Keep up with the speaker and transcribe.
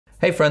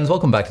Hey friends,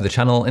 welcome back to the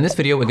channel. In this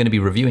video, we're going to be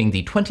reviewing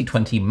the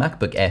 2020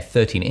 MacBook Air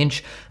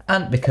 13-inch.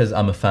 And because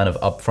I'm a fan of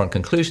upfront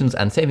conclusions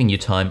and saving you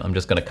time, I'm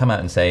just going to come out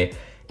and say,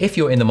 if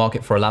you're in the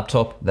market for a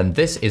laptop, then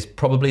this is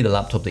probably the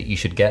laptop that you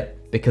should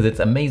get because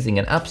it's amazing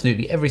in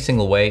absolutely every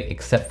single way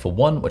except for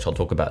one, which I'll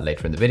talk about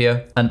later in the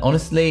video. And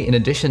honestly, in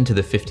addition to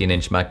the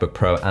 15-inch MacBook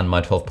Pro and my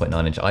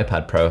 12.9-inch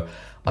iPad Pro,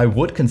 I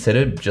would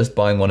consider just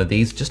buying one of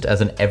these just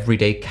as an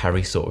everyday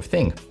carry sort of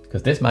thing.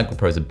 Because this MacBook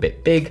Pro is a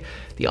bit big,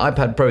 the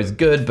iPad Pro is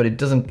good, but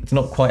it's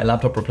not quite a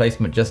laptop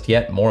replacement just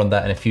yet. More on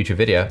that in a future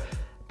video.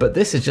 But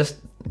this is just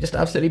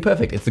absolutely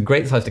perfect. It's a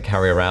great size to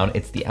carry around.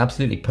 It's the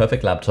absolutely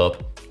perfect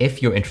laptop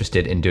if you're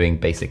interested in doing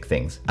basic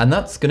things. And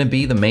that's gonna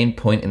be the main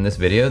point in this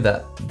video,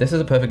 that this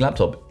is a perfect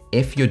laptop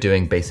if you're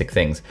doing basic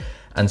things.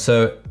 And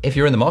so if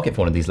you're in the market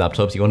for one of these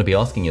laptops, you want to be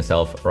asking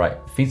yourself, right,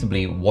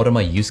 feasibly, what are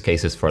my use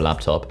cases for a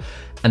laptop?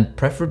 And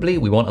preferably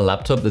we want a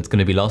laptop that's going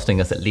to be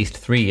lasting us at least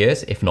 3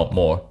 years, if not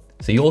more.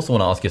 So you also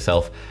want to ask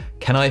yourself,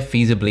 can I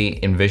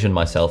feasibly envision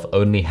myself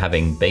only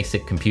having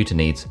basic computer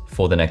needs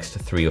for the next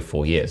 3 or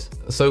 4 years?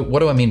 So what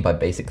do I mean by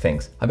basic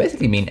things? I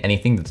basically mean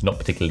anything that's not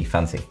particularly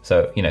fancy.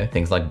 So, you know,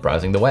 things like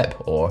browsing the web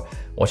or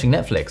watching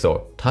Netflix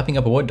or typing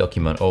up a Word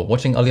document or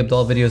watching Ali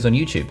Abdaal videos on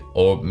YouTube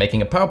or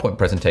making a PowerPoint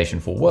presentation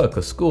for work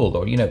or school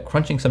or, you know,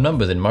 crunching some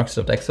numbers in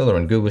Microsoft Excel or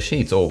in Google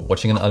Sheets or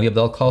watching an Ali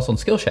Abdaal class on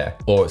Skillshare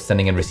or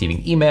sending and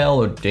receiving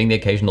email or doing the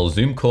occasional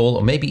Zoom call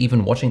or maybe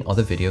even watching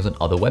other videos on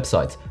other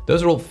websites.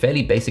 Those are all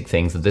fairly basic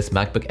things that this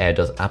MacBook Air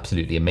does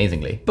absolutely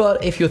amazingly.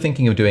 But if you're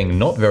thinking of doing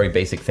not very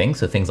basic things,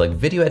 so things like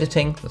video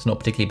editing, that's not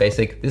particularly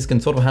basic, this can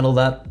sort of handle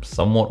that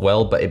somewhat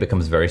well, but it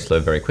becomes very slow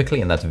very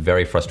quickly, and that's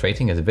very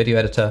frustrating as a video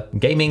editor.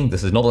 Gaming,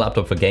 this is not a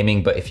laptop for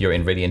gaming, but if you're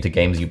really into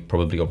games, you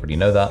probably already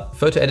know that.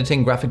 Photo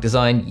editing, graphic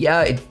design,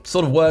 yeah, it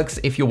sort of works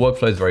if your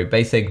workflow is very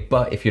basic,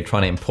 but if you're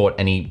trying to import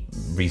any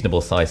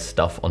reasonable size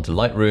stuff onto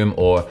Lightroom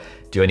or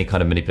do any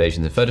kind of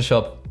manipulations in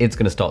Photoshop, it's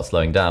gonna start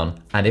slowing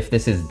down. And if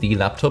this is the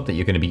laptop that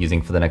you're gonna be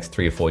using for the next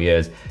 3 or 4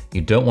 years,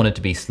 you don't want it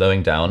to be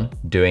slowing down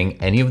doing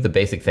any of the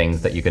basic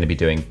things that you're gonna be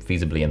doing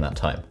feasibly in that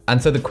time. And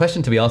so the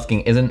question to be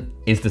asking isn't,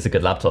 is this a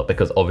good laptop?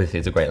 Because obviously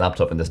it's a great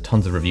laptop and there's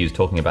tons of reviews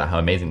talking about how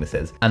amazing this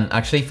is. And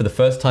actually for the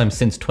first time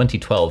since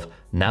 2012,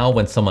 now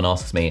when someone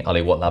asks me,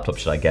 Ali, what laptop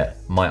should I get?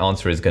 My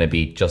answer is gonna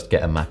be just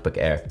get a MacBook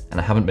Air. And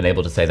I haven't been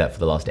able to say that for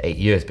the last 8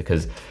 years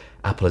because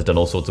Apple has done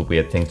all sorts of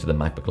weird things to the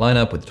MacBook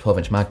lineup with the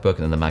 12-inch MacBook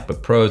and then the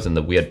MacBook Pros and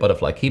the weird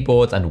butterfly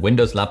keyboards, and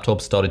Windows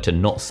laptops started to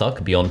not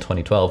suck beyond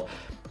 2012.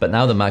 But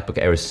now the MacBook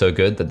Air is so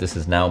good that this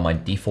is now my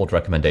default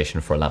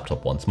recommendation for a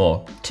laptop once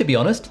more. To be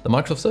honest, the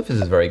Microsoft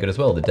Surface is very good as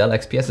well. The Dell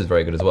XPS is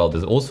very good as well.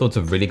 There's all sorts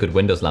of really good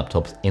Windows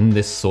laptops in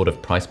this sort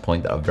of price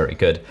point that are very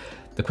good.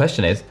 The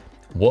question is,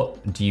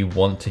 what do you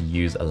want to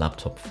use a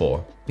laptop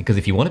for? Because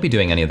if you want to be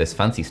doing any of this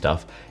fancy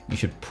stuff, you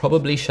should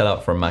probably shell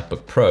out for a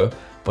MacBook Pro,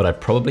 but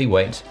I'd probably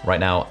wait right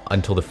now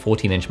until the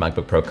 14-inch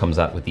MacBook Pro comes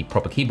out with the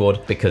proper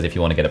keyboard, because if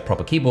you want to get a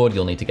proper keyboard,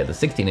 you'll need to get the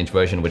 16-inch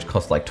version, which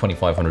costs like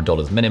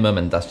 $2,500 minimum,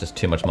 and that's just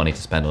too much money to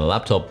spend on a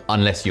laptop,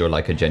 unless you're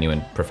like a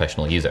genuine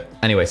professional user.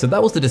 Anyway, so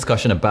that was the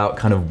discussion about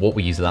kind of what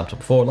we use a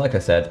laptop for. Like I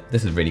said,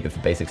 this is really good for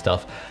basic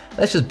stuff.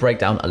 Let's just break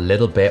down a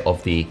little bit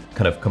of the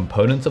kind of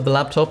components of the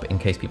laptop in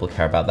case people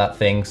care about that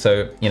thing.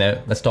 So, you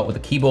know, let's start with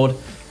the keyboard.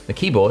 The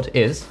keyboard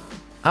is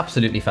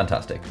absolutely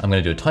fantastic. I'm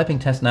gonna do a typing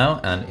test now,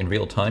 and in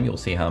real time, you'll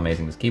see how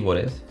amazing this keyboard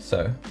is.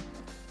 So,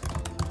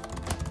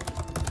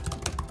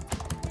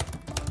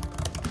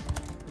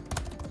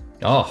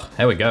 oh,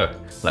 there we go.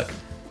 Look,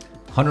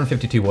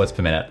 152 words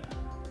per minute.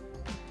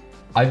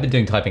 I've been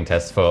doing typing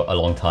tests for a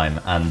long time,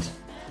 and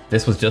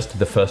this was just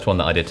the first one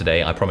that I did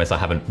today. I promise I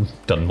haven't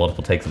done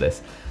multiple takes of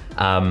this.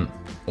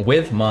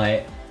 With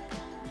my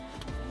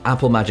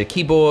Apple Magic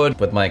keyboard,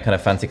 with my kind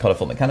of fancy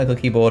colorful mechanical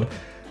keyboard,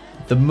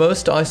 the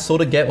most I sort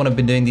of get when I've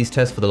been doing these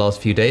tests for the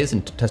last few days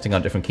and testing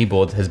out different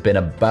keyboards has been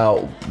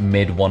about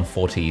mid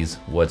 140s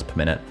words per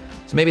minute.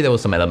 So maybe there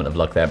was some element of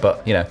luck there,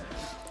 but you know,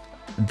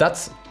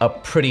 that's a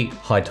pretty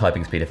high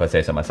typing speed if I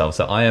say so myself.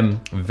 So I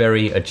am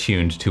very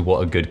attuned to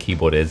what a good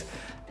keyboard is.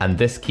 And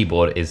this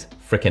keyboard is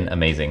freaking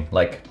amazing.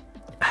 Like,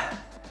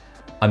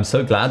 I'm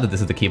so glad that this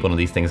is the keyboard on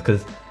these things,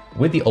 because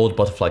with the old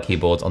butterfly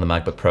keyboards on the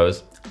MacBook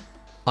Pros,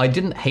 I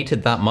didn't hate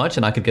it that much,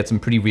 and I could get some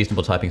pretty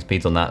reasonable typing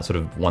speeds on that, sort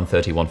of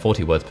 130,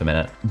 140 words per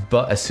minute.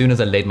 But as soon as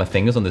I laid my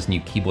fingers on this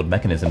new keyboard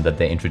mechanism that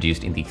they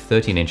introduced in the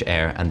 13-inch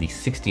Air and the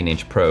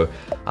 16-inch Pro,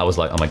 I was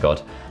like, oh my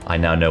God, I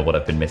now know what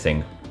I've been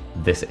missing.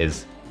 This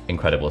is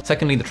incredible.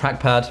 Secondly, the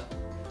trackpad.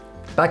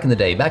 Back in the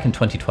day, back in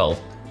 2012,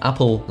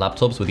 Apple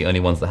laptops were the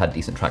only ones that had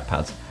decent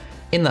trackpads.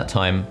 In that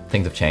time,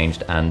 things have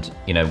changed, and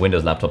you know,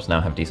 Windows laptops now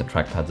have decent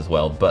trackpads as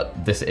well,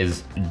 but this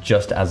is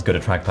just as good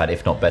a trackpad,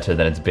 if not better,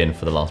 than it's been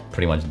for the last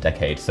pretty much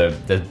decade. So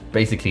there's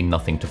basically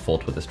nothing to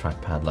fault with this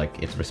trackpad.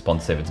 Like, it's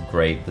responsive, it's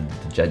great,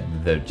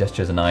 the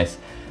gestures are nice.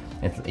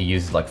 It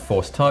uses like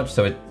force touch,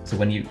 so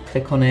when you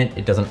click on it,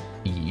 it doesn't,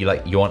 you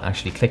aren't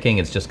actually clicking,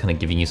 it's just kind of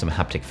giving you some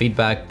haptic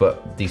feedback,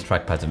 but these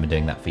trackpads have been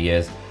doing that for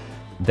years.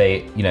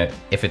 They, you know,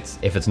 if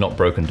it's not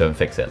broken, don't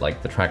fix it.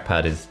 Like, the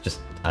trackpad is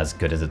just as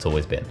good as it's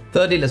always been.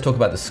 Thirdly, let's talk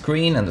about the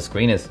screen, and the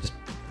screen is just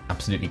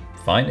absolutely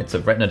fine. It's a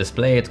Retina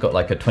display. It's got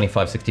like a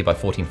 2560 by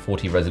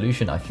 1440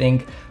 resolution, I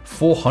think.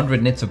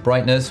 400 nits of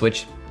brightness,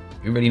 which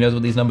who really knows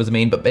what these numbers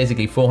mean, but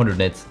basically 400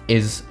 nits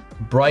is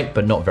bright,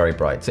 but not very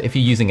bright. So if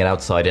you're using it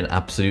outside in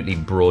absolutely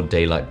broad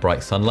daylight,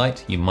 bright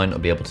sunlight, you might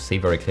not be able to see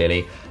very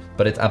clearly,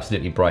 but it's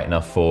absolutely bright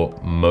enough for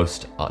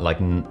most, like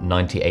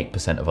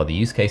 98% of other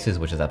use cases,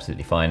 which is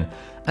absolutely fine.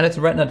 And it's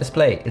a Retina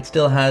display. It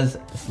still has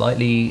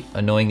slightly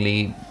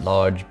annoyingly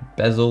large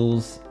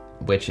bezels,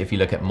 which if you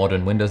look at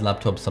modern Windows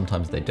laptops,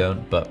 sometimes they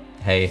don't, but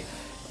hey,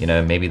 you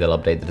know, maybe they'll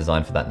update the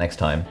design for that next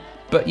time.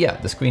 But yeah,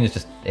 the screen is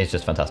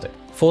just fantastic.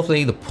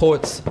 Fourthly, the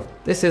ports.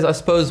 This is, I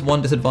suppose,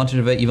 one disadvantage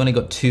of it. You've only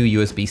got 2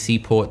 USB-C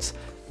ports,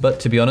 but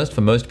to be honest,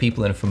 for most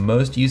people and for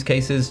most use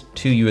cases,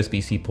 2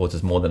 USB-C ports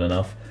is more than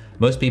enough.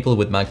 Most people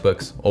with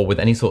MacBooks or with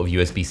any sort of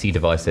USB-C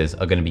devices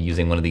are going to be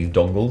using one of these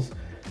dongles.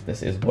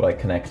 This is what I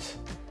connect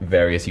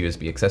various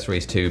USB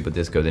accessories to, but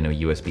this goes in a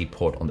USB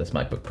port on this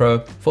MacBook Pro.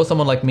 For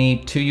someone like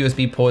me, 2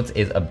 USB ports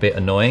is a bit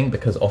annoying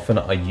because often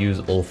I use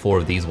all 4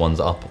 of these ones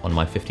up on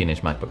my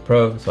 15-inch MacBook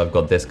Pro. So I've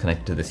got this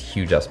connected to this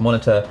huge ass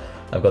monitor.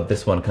 I've got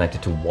this one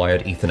connected to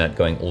wired Ethernet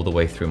going all the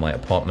way through my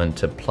apartment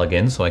to plug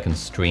in so I can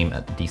stream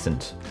at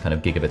decent kind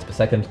of gigabits per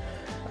second.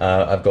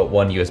 I've got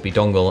one USB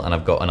dongle and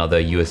I've got another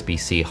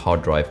USB-C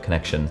hard drive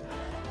connection.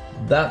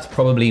 That's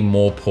probably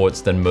more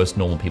ports than most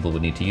normal people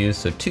would need to use,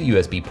 so 2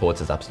 USB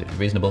ports is absolutely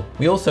reasonable.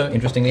 We also,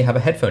 interestingly, have a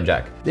headphone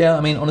jack. Yeah,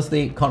 I mean,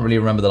 honestly, can't really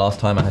remember the last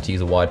time I had to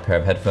use a wired pair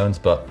of headphones,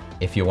 but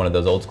if you're one of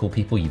those old school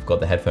people, you've got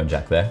the headphone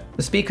jack there.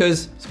 The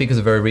speakers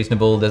are very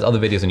reasonable. There's other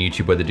videos on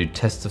YouTube where they do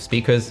tests of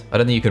speakers. I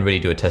don't think you can really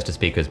do a test of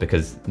speakers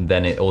because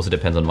then it also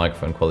depends on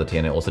microphone quality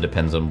and it also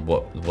depends on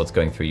what's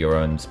going through your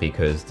own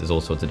speakers. There's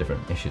all sorts of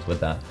different issues with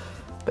that.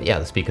 But yeah,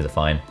 the speakers are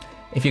fine.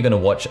 If you're gonna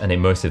watch an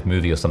immersive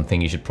movie or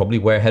something, you should probably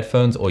wear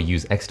headphones or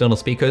use external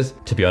speakers.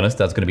 To be honest,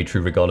 that's gonna be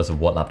true regardless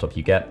of what laptop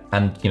you get.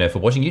 And you know, for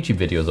watching YouTube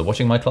videos or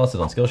watching my classes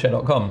on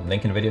Skillshare.com,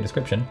 link in the video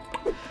description,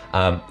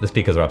 the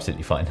speakers are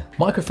absolutely fine.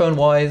 Microphone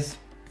wise,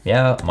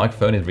 yeah,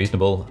 microphone is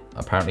reasonable.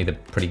 Apparently they're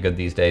pretty good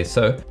these days.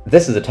 So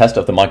this is a test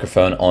of the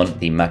microphone on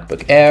the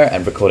MacBook Air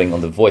and recording on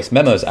the Voice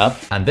Memos app.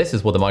 And this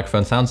is what the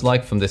microphone sounds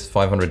like from this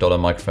 $500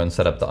 microphone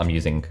setup that I'm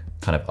using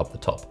kind of up the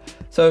top.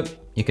 So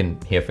you can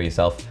hear for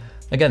yourself.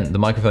 Again, the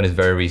microphone is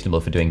very reasonable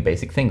for doing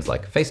basic things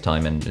like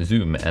FaceTime and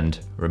Zoom and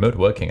remote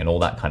working and all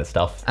that kind of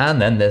stuff.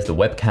 And then there's the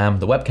webcam.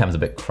 The webcam's a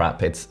bit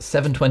crap. It's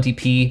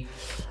 720p.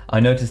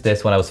 I noticed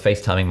this when I was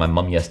FaceTiming my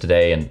mum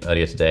yesterday and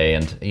earlier today.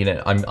 And you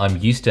know, I'm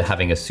used to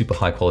having a super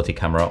high quality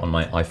camera on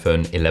my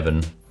iPhone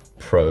 11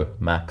 Pro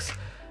Max,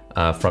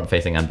 front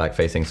facing and back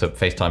facing. So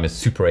FaceTime is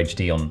super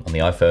HD on the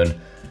iPhone.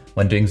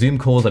 When doing Zoom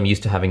calls, I'm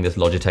used to having this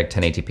Logitech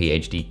 1080p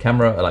HD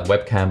camera, like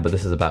webcam, but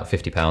this is about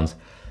 50 pounds.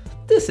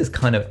 This is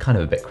kind of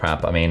a bit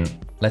crap. I mean,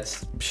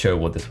 let's show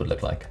what this would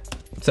look like.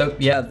 So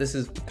yeah, this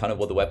is kind of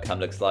what the webcam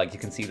looks like. You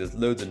can see there's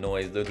loads of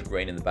noise, loads of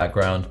grain in the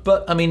background,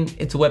 but I mean,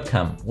 it's a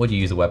webcam. What do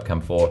you use a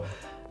webcam for?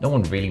 No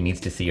one really needs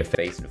to see your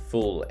face in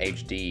full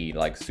HD,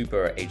 like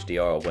super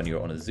HDR when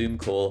you're on a Zoom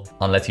call,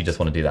 unless you just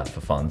want to do that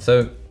for fun.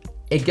 So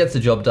it gets the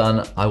job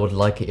done. I would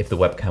like it if the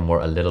webcam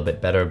were a little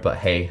bit better, but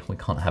hey, we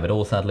can't have it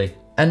all, sadly.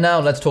 And now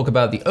let's talk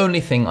about the only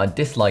thing I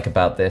dislike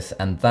about this,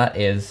 and that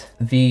is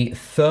the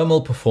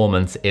thermal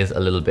performance is a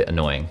little bit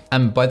annoying.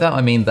 And by that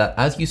I mean that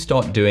as you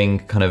start doing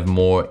kind of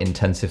more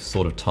intensive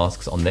sort of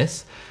tasks on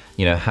this,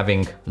 you know,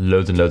 having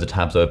loads and loads of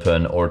tabs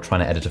open or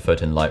trying to edit a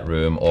photo in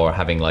Lightroom or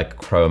having like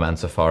Chrome and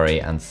Safari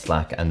and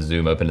Slack and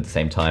Zoom open at the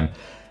same time,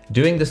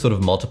 doing this sort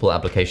of multiple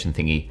application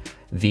thingy,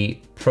 the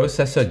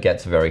processor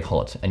gets very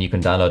hot and you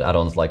can download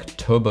add-ons like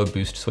Turbo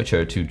Boost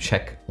Switcher to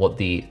check what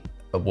the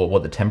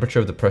temperature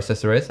of the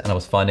processor is. And I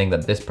was finding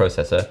that this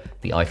processor,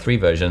 the i3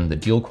 version, the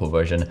dual core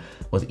version,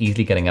 was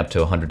easily getting up to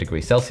 100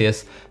 degrees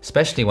Celsius,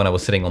 especially when I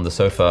was sitting on the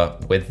sofa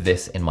with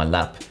this in my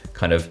lap,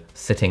 kind of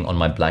sitting on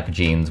my black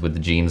jeans with the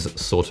jeans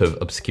sort of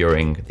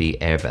obscuring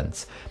the air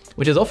vents,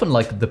 which is often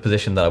like the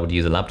position that I would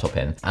use a laptop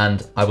in.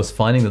 And I was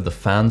finding that the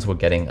fans were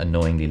getting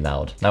annoyingly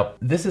loud. Now,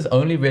 this is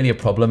only really a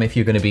problem if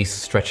you're gonna be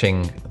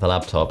stretching the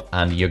laptop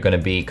and you're gonna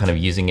be kind of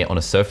using it on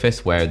a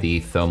surface where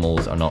the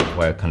thermals are not,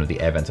 where kind of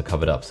the air vents are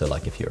covered up. So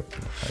like if you're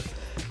like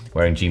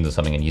wearing jeans or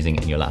something and using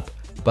it in your lap.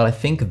 But I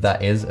think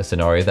that is a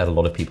scenario that a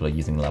lot of people are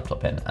using the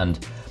laptop in.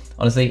 And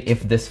honestly,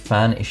 if this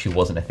fan issue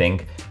wasn't a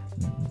thing,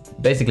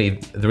 basically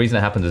the reason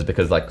it happens is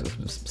because like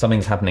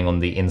something's happening on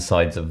the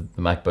insides of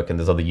the MacBook, and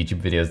there's other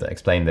YouTube videos that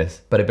explain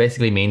this, but it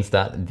basically means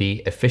that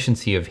the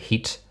efficiency of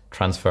heat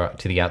transfer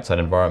to the outside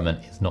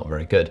environment is not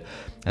very good.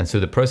 And so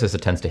the processor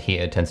tends to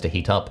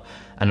heat up,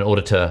 and in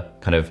order to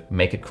kind of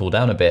make it cool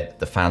down a bit,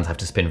 the fans have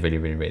to spin really,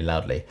 really, really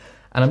loudly.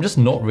 And I'm just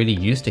not really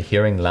used to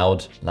hearing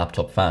loud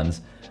laptop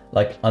fans.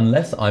 Like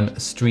unless I'm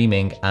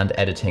streaming and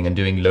editing and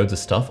doing loads of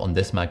stuff on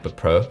this MacBook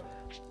Pro,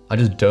 I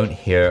just don't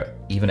hear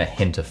even a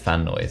hint of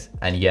fan noise.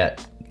 And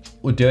yet,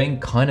 we're doing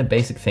kind of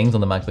basic things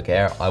on the MacBook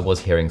Air, I was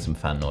hearing some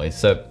fan noise.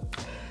 So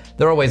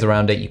There are ways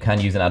around it. You can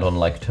use an add-on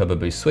like Turbo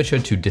Boost Switcher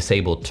to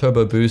disable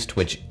Turbo Boost,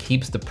 which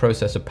keeps the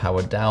processor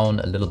power down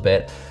a little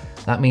bit.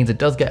 That means it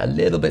does get a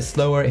little bit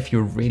slower if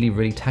you're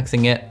really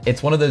taxing it.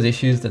 It's one of those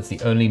issues that's the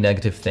only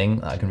negative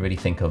thing I can really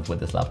think of with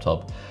this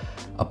laptop.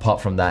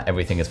 Apart from that,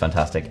 everything is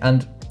fantastic.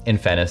 And in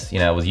fairness, you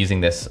know, I was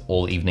using this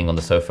all evening on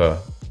the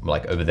sofa,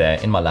 like over there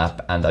in my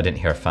lap, and I didn't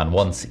hear a fan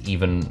once,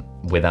 even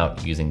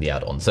without using the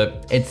add-on.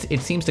 So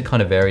it seems to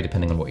kind of vary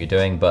depending on what you're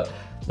doing, but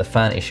the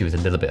fan issue is a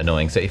little bit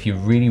annoying. So if you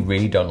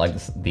really don't like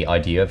the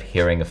idea of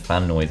hearing a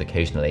fan noise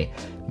occasionally,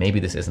 maybe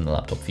this isn't the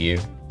laptop for you.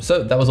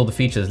 So that was all the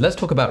features. Let's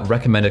talk about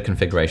recommended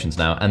configurations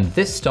now. And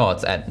this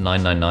starts at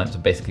 $999, so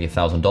basically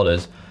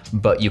 $1,000,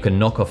 but you can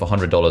knock off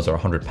 $100 or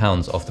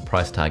 £100 off the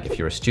price tag if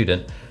you're a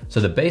student. So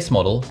the base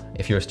model,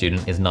 if you're a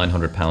student, is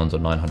 £900 or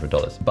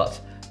 $900.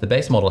 But the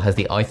base model has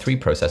the i3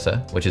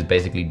 processor, which is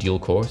basically dual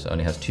core, so it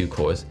only has 2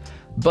 cores.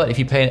 But if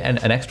you pay an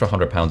extra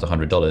 £100 or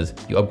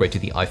 $100, you upgrade to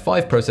the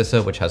i5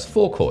 processor, which has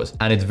 4 cores.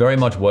 And it's very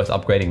much worth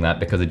upgrading that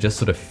because it just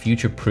sort of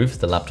future-proofs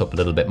the laptop a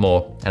little bit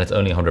more, and it's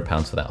only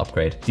 £100 for that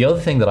upgrade. The other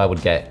thing that I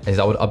would get is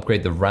I would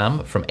upgrade the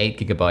RAM from 8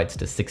 gigabytes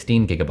to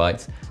 16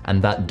 gigabytes, and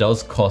that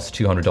does cost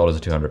 $200 or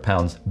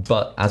 £200.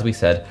 But as we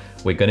said,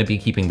 we're going to be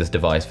keeping this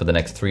device for the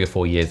next 3 or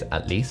 4 years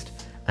at least.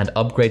 And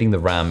upgrading the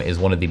RAM is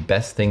one of the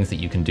best things that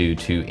you can do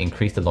to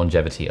increase the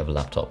longevity of a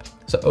laptop.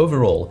 So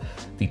overall,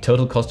 the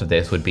total cost of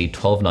this would be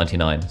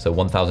 $1,299, so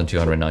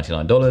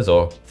 $1,299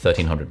 or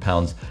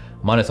 £1,300,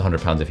 minus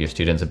 £100 if you're a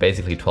student, so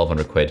basically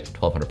 1,200 quid,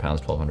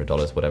 £1,200,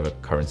 $1,200, whatever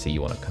currency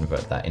you want to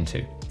convert that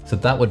into. So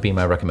that would be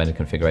my recommended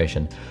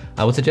configuration.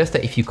 I would suggest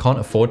that if you can't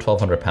afford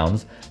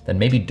 £1,200, then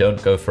maybe don't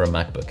go for a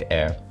MacBook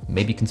Air.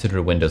 Maybe consider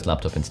a Windows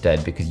laptop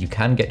instead, because you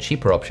can get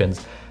cheaper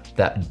options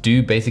that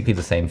do basically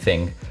the same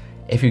thing.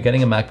 If you're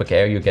getting a MacBook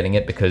Air, you're getting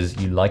it because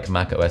you like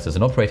Mac OS as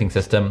an operating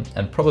system,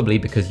 and probably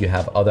because you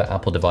have other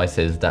Apple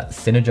devices that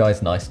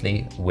synergize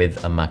nicely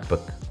with a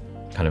MacBook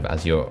kind of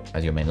as your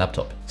main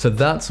laptop. So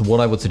that's what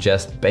I would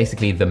suggest,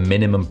 basically the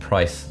minimum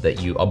price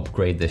that you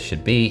upgrade this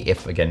should be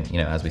if, again,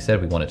 you know, as we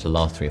said, we want it to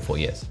last 3 or 4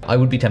 years. I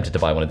would be tempted to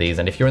buy one of these,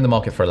 and if you're in the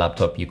market for a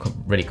laptop, you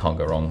really can't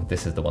go wrong.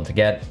 This is the one to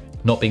get.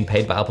 Not being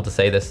paid by Apple to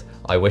say this,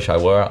 I wish I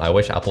were. I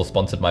wish Apple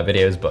sponsored my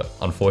videos, but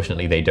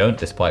unfortunately they don't,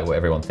 despite what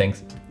everyone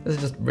thinks. This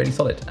is just really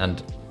solid,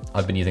 and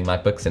I've been using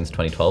MacBooks since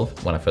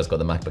 2012 when I first got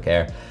the MacBook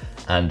Air,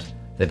 and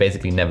they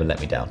basically never let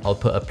me down. I'll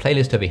put a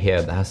playlist over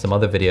here that has some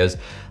other videos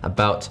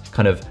about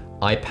kind of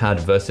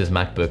iPad versus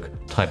MacBook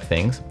type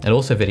things, and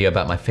also a video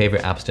about my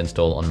favorite apps to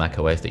install on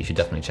macOS that you should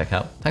definitely check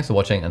out. Thanks for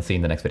watching, and see you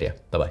in the next video.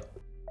 Bye-bye.